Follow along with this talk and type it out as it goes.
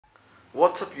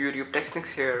What's up YouTube, TechSnix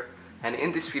here, and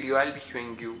in this video I'll be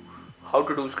showing you how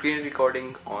to do screen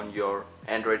recording on your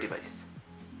Android device.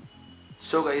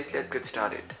 So guys, let's get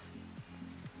started.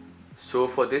 So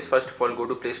for this, first of all, go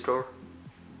to Play Store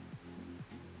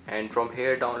and from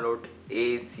here download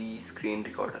AZ Screen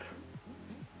Recorder.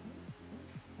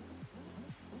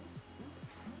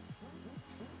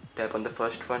 Tap on the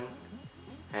first one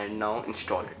and now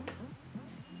install it.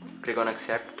 Click on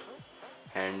accept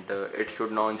and it should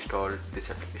now install this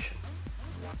application.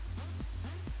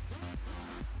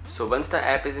 So once the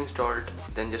app is installed,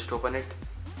 then just open it,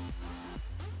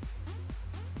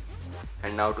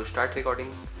 and now to start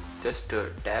recording, just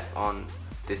tap on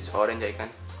this orange icon,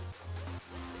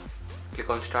 click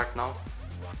on start now,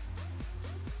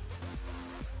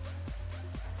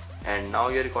 and now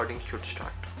your recording should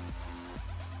start.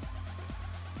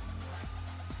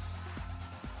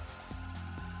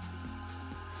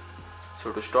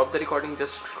 So to stop the recording,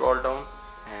 just scroll down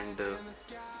and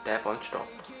tap on stop.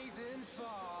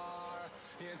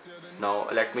 Now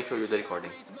let me show you the recording.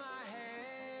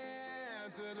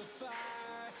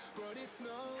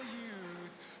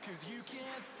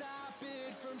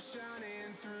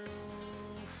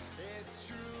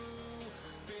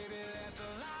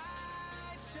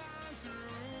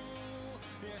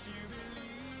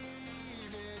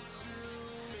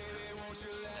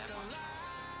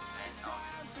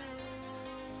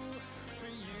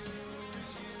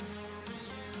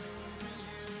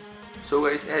 So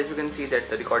guys, as you can see that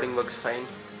the recording works fine.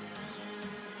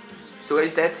 So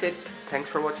guys, that's it. Thanks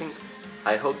for watching.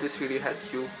 I hope this video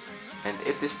helps you, and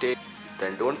if this did,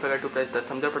 then don't forget to press the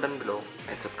thumbs up button below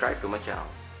and subscribe to my channel.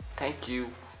 Thank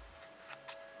you.